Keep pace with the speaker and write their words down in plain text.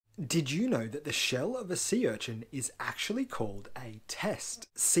Did you know that the shell of a sea urchin is actually called a test?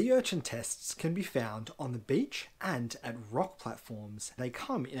 Sea urchin tests can be found on the beach and at rock platforms. They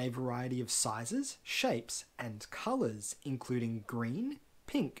come in a variety of sizes, shapes, and colours, including green,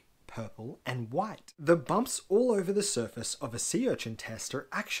 pink, purple, and white. The bumps all over the surface of a sea urchin test are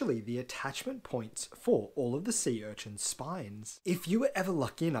actually the attachment points for all of the sea urchin's spines. If you were ever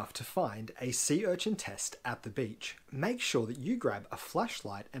lucky enough to find a sea urchin test at the beach, make sure that you grab a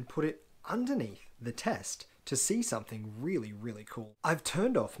flashlight and put it underneath the test to see something really cool. I've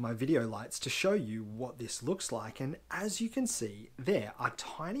turned off my video lights to show you what this looks like, and as you can see, there are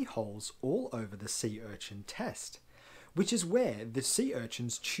tiny holes all over the sea urchin test, which is where the sea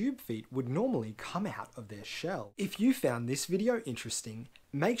urchin's tube feet would normally come out of their shell. If you found this video interesting,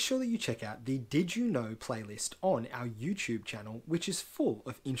 make sure that you check out the Did You Know playlist on our YouTube channel, which is full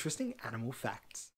of interesting animal facts.